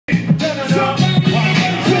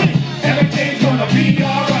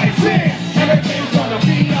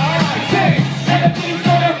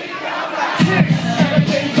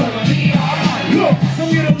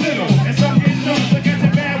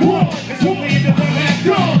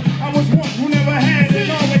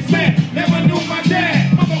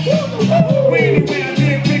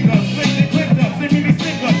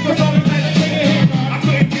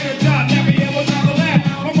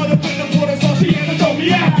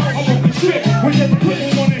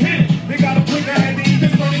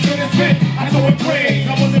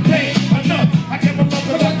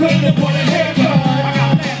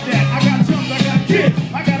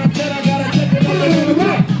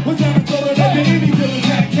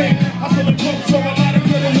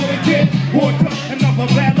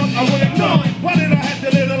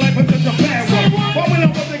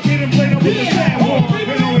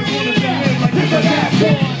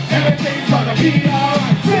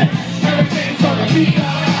I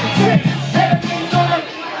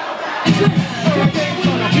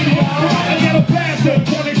got a bastard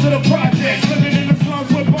pointing to the projects, living in the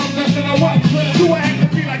slums with bums. I said I what? Do I have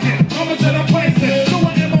to be like this? Mama said I'm placing. Do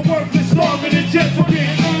I am a worthless starving and just a bit.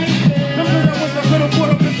 Sometimes I wish I could afford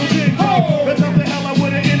a pistol dick. But not the hell I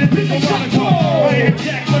would've ended this Veronica. I hit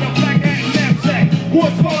Jack with a black hat and knapsack.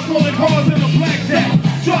 Wore stars, rolling cars in a blackjack.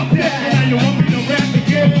 Drop that, and now you want me to rap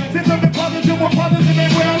again. Since I'm the father to my brothers and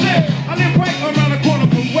ain't where I live. I live right around the corner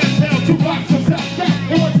from West Hill, 2 blocks from South.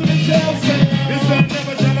 And went to the jail cell. This son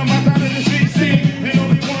never tell him I'm out of the street scene. And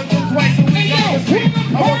only once or twice a week I was speak.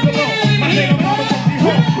 I walk alone, my nigga mama said she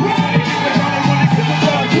home. I trying to run it super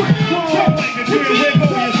far quick. So like the drill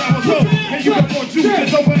with lawyers I was up. And you got more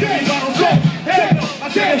juices over every bottle so. Hell no,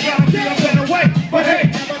 I said it's gotta be a better way. But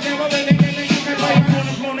hey,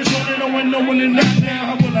 no one in that now.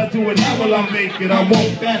 How will I do it? How will I make it? I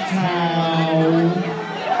want that time.